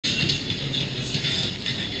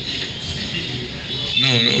No,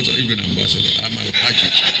 not even ambassador. I'm a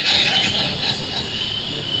package.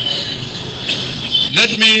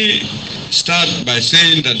 Let me start by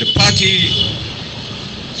saying that the party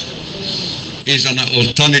is an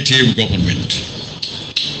alternative government.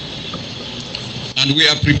 And we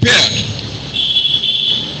are prepared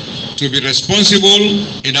to be responsible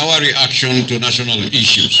in our reaction to national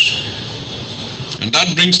issues. And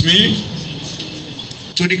that brings me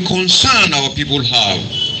to the concern our people have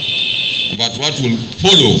about what will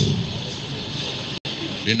follow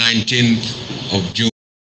the 19th of June.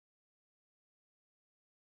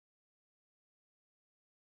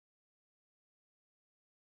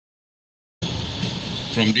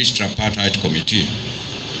 From this Tripartite committee.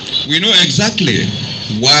 We know exactly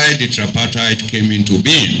why the Tripartite came into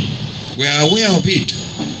being. We are aware of it.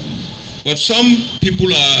 But some people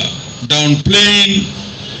are downplaying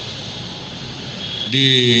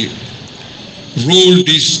the role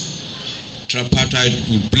this Tripartite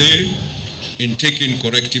will play in taking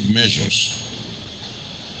corrective measures.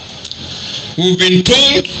 We've been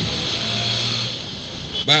told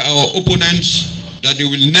by our opponents that they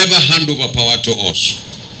will never hand over power to us.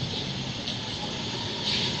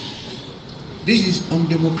 This is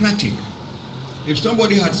undemocratic. If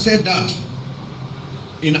somebody had said that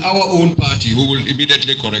in our own party, we will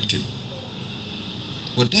immediately correct him.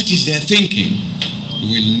 But that is their thinking. We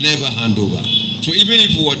will never hand over. So even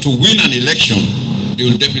if we were to win an election, they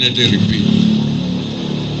will definitely repeat.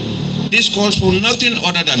 This calls for nothing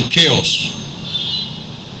other than chaos.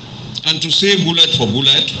 And to say bullet for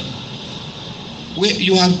bullet,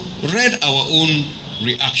 you have read our own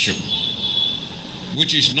reaction,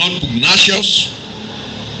 which is not pugnacious.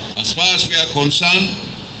 As far as we are concerned,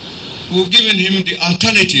 we've given him the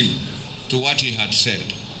alternative to what he had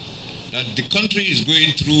said, that the country is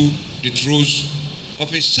going through the throes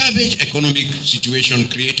of a savage economic situation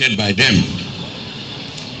created by them.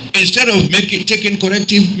 Instead of taking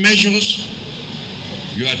corrective measures,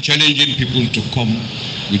 you are challenging people to come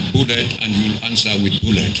with bullet and you will answer with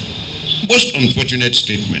bullet. Most unfortunate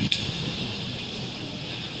statement.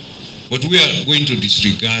 But we are going to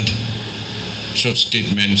disregard such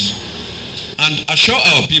statements and assure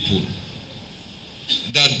our people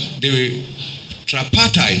that the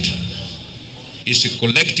Tripartite is a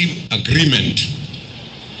collective agreement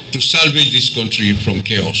to salvage this country from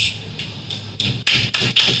chaos.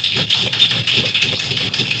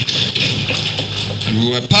 And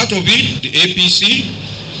we were part of it, the APC,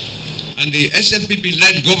 and the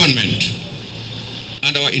SLPP-led government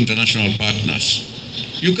and our international partners.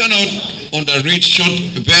 You cannot underrate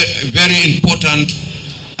a very important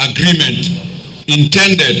agreement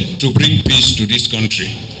intended to bring peace to this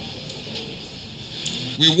country.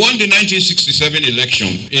 We won the 1967 election,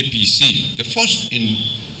 APC, the first in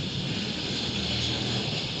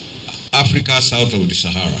Africa south of the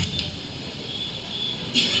Sahara.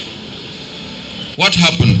 What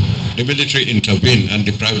happened? The military intervened and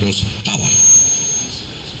deprived us of power.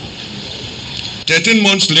 13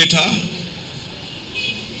 months later,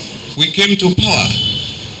 we came to power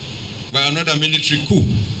by another military coup.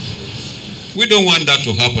 We don't want that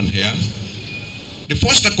to happen here. The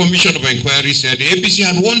first commission of inquiry said the APC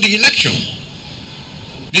had won the election.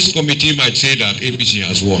 This committee might say that APC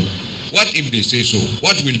has won. What if they say so?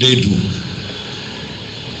 What will they do?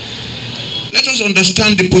 Let us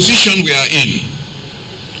understand the position we are in.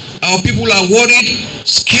 Our people are worried,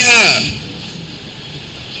 scared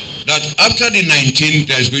that after the 19th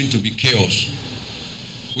there is going to be chaos.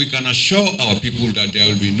 We can assure our people that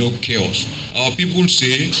there will be no chaos. Our people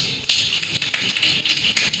say,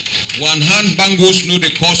 one hand bangles no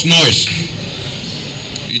dey cause noise.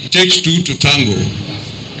 It takes two to tango.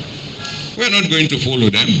 We're not going to follow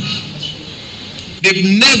them. They've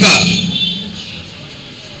never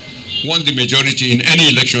won the majority in any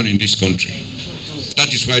election in this country.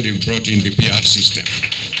 That is why they brought in the PR system.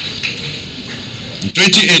 In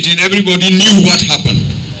 2018, everybody knew what happened.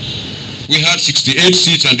 We had 68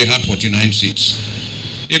 seats and they had 49 seats.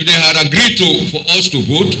 If they had agreed for us to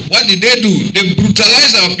vote, what did they do? They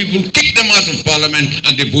brutalized our people, kicked them out of parliament,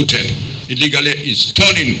 and they voted illegally,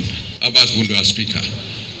 installing Abbas Bundu as speaker,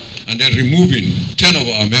 and then removing 10 of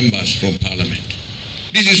our members from parliament.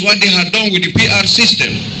 This is what they had done with the PR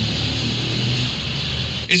system.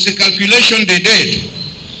 It's a calculation they did.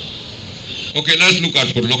 Okay, let's look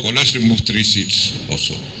at Porloko. Let's remove 3 seats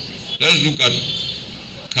also. Let's look at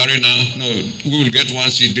Karina. No, we will get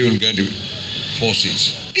 1 seat, they will get 4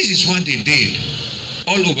 seats. This is what they did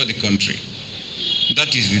all over the country.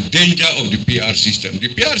 That is the danger of the PR system.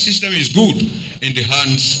 The PR system is good in the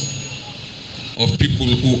hands of people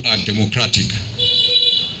who are democratic.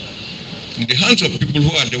 In the hands of people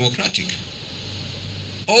who are democratic.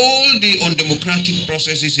 all the undemocratic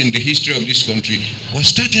processes in the history of this country were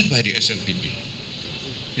started by the SLPP.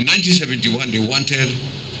 In 1971, they wanted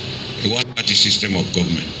a one-party system of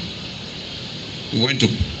government. We went to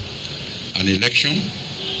an election,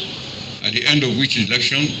 at the end of which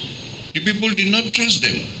election, the people did not trust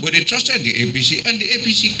them, but they trusted the APC, and the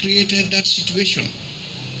APC created that situation.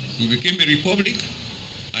 We became a republic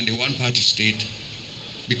and a one-party state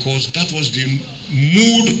because that was the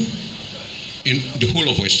mood in the whole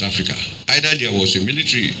of West Africa. Either there was a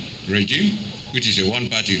military regime, which is a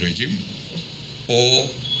one-party regime, or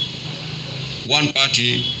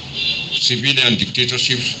one-party civilian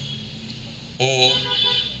dictatorships, or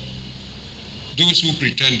those who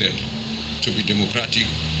pretended to be democratic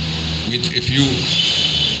with a few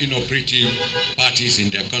inoperative parties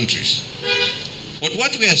in their countries. But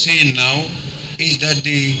what we are saying now is that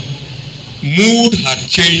the mood had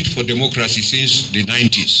changed for democracy since the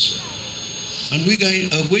 90s. And we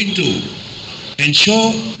are going to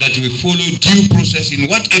ensure that we follow due process in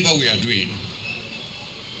whatever we are doing.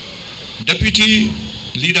 Deputy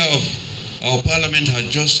Leader of our Parliament has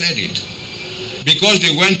just said it. Because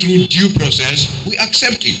they went through due process, we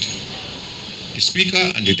accept it. The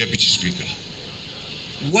Speaker and the Deputy Speaker.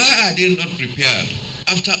 Why are they not prepared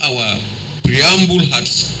after our preamble had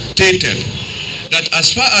stated that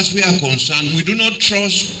as far as we are concerned, we do not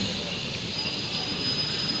trust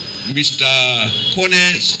Mr.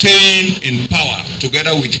 Congres staying in power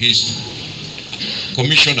together with his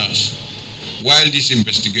commissioners while this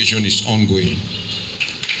investigation is ongoing.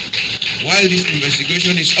 While this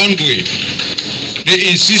investigation is ongoing,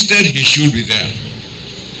 they insisted he should be there.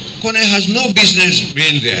 Congres has no business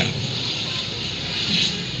being there.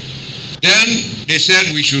 Then they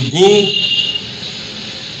said we should go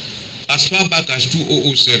as far back as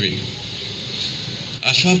 2007,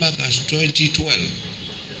 as far back as 2012,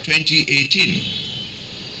 2018.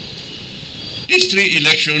 These three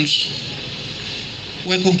elections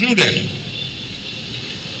were concluded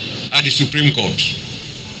at the Supreme Court.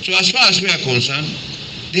 So as far as we are concerned,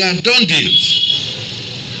 they are done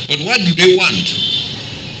deals. But what do they want?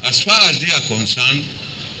 As far as they are concerned,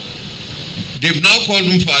 they've now called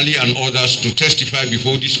Mfali and others to testify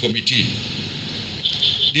before this committee.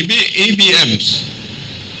 The EBMs,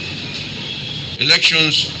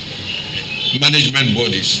 elections management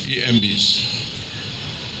bodies, EMBs,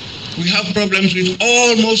 we have problems with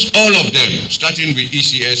almost all of them, starting with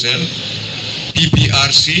ECSL,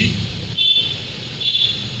 PPRC,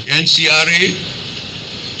 NCRA,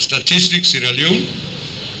 Statistics Sierra Leone,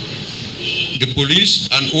 the police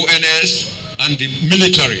and ONS, and the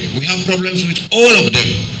military. We have problems with all of them.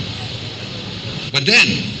 But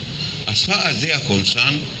then, as far as they are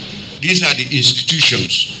concerned, these are the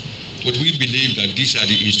institutions. But we believe that these are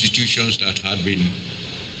the institutions that have been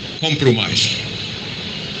compromised.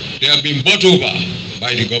 They have been bought over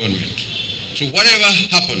by the government. So whatever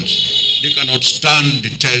happens, they cannot stand the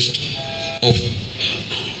test of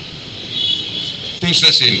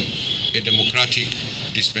processing a democratic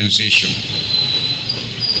dispensation.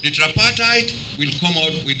 The Tripartite will come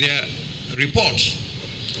out with their reports.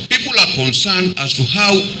 People are concerned as to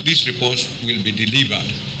how these reports will be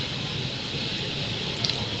delivered.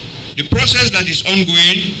 The process that is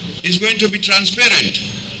ongoing is going to be transparent.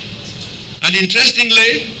 And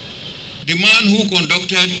interestingly, the man who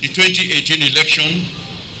conducted the 2018 election,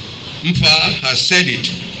 Mfa, has said it.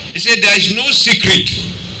 He said there is no secret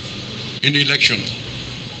in the election.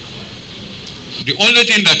 The only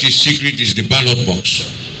thing that is secret is the ballot box.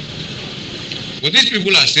 What these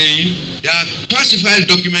people are saying, there are classified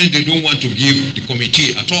documents they don't want to give the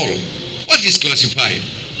committee at all. What is classified?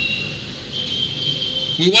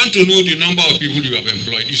 We want to know the number of people you have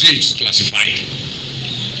employed. You say it's classified.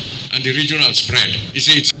 And the regional spread, you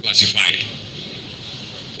say it's classified.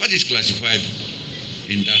 What is classified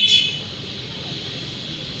in that?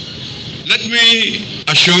 Let me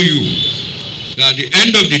assure you that at the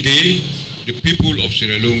end of the day, the people of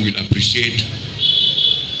Sierra Leone will appreciate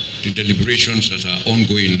the deliberations that are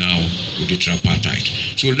ongoing now with the Tripartite.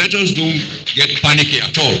 So let us don't get panicky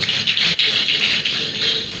at all.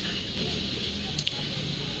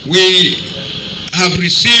 We have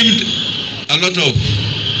received a lot of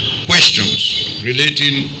questions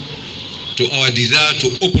relating to our desire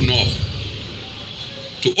to open up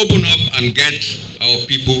and get our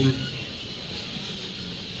people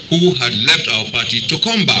who had left our party to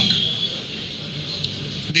come back.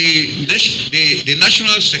 The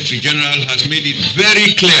National Secretary General has made it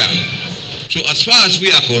very clear. So as far as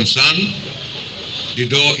we are concerned, the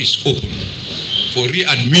door is open for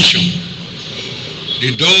readmission.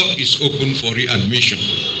 The door is open for readmission.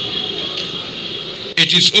 It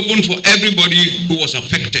it is open for everybody who was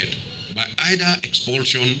affected by either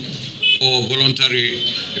expulsion or voluntary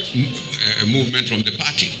movement from the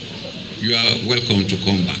party. You are welcome to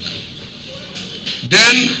come back.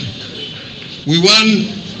 Then we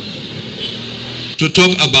want to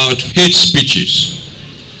talk about hate speeches.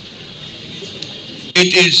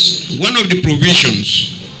 It is one of the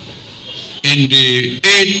provisions in the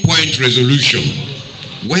 8-point resolution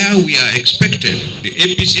where we are expected, the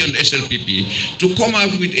APC and SLPP, to come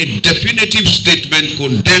up with a definitive statement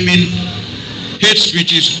condemning hate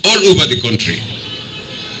speeches all over the country.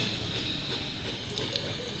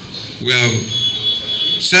 We have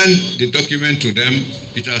sent the document to them.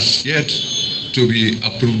 It has yet to be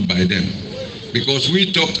approved by them, because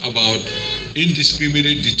we talked about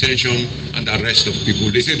indiscriminate detention and arrest of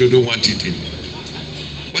people. They say they don't want it in.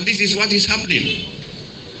 But this is what is happening.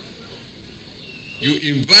 You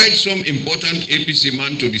invite some important APC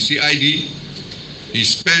man to the CID, he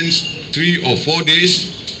spends 3 or 4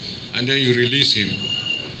 days, and then you release him.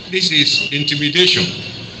 This is intimidation,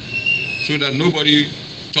 so that nobody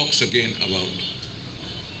talks again about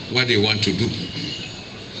what they want to do.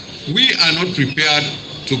 We are not prepared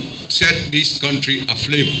to set this country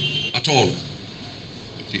aflame at all.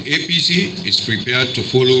 The APC is prepared to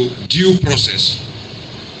follow due process.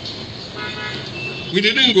 We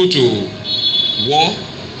didn't go to war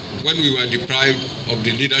when we were deprived of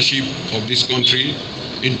the leadership of this country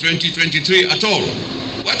in 2023 at all.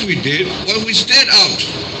 What we did was we stayed out.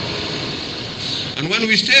 And when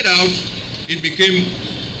we stayed out, it became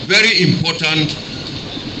very important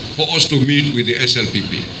for us to meet with the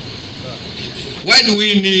SLPP. Why do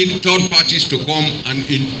we need third parties to come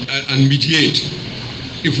and mediate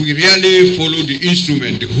if we really follow the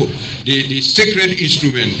instrument, the sacred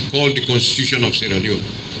instrument called the Constitution of Sierra Leone?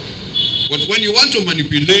 But when you want to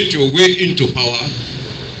manipulate your way into power,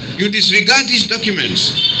 you disregard these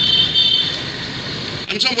documents.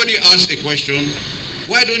 And somebody asked a question,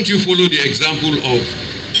 why don't you follow the example of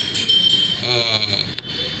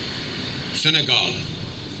Senegal?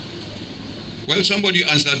 Well, somebody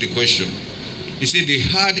answered the question. He said they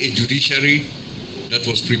had a judiciary that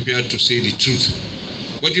was prepared to say the truth.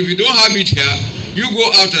 But if you don't have it here, you go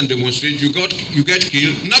out and demonstrate, you get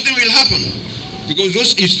killed, nothing will happen. Because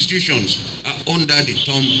those institutions are under the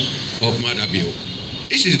thumb of Madabio.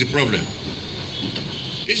 This is the problem.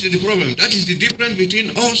 This is the problem. That is the difference between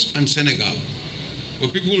us and Senegal.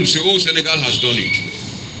 But people will say, oh, Senegal has done it.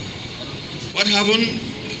 What happened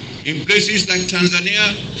in places like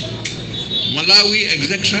Tanzania, Malawi,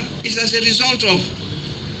 etc., is as a result of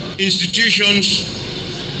institutions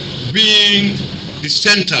being the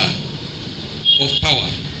center of power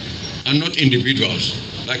and not individuals.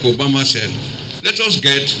 Like Obama said, let us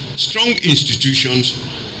get strong institutions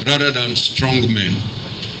rather than strong men.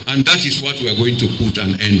 And that is what we are going to put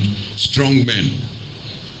an end. Strong men.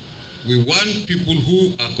 We want people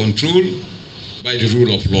who are controlled by the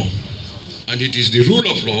rule of law. And it is the rule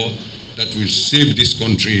of law that will save this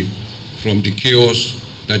country from the chaos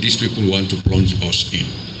that these people want to plunge us in.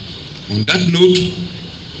 On that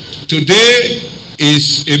note, today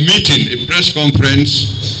is a meeting, a press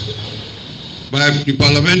conference by the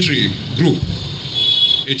parliamentary group.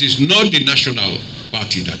 It is not the national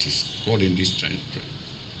party that is calling this trend.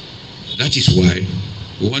 That is why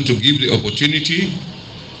we want to give the opportunity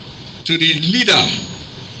to the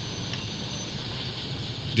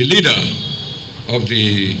leader of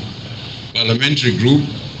the parliamentary group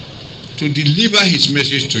to deliver his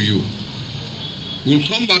message to you. We'll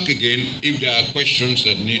come back again if there are questions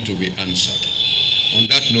that need to be answered. On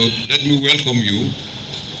that note, let me welcome you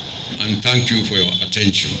and thank you for your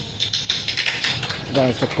attention.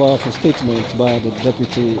 That's a powerful statement by the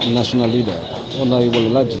Deputy National Leader,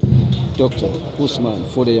 Honorable Dr. Usman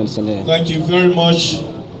Foday Yansaneh. Thank you very much,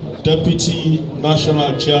 Deputy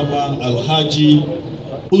National Chairman Alhaji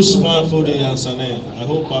Usman Foday Yansaneh. I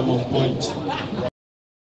hope I'm on point.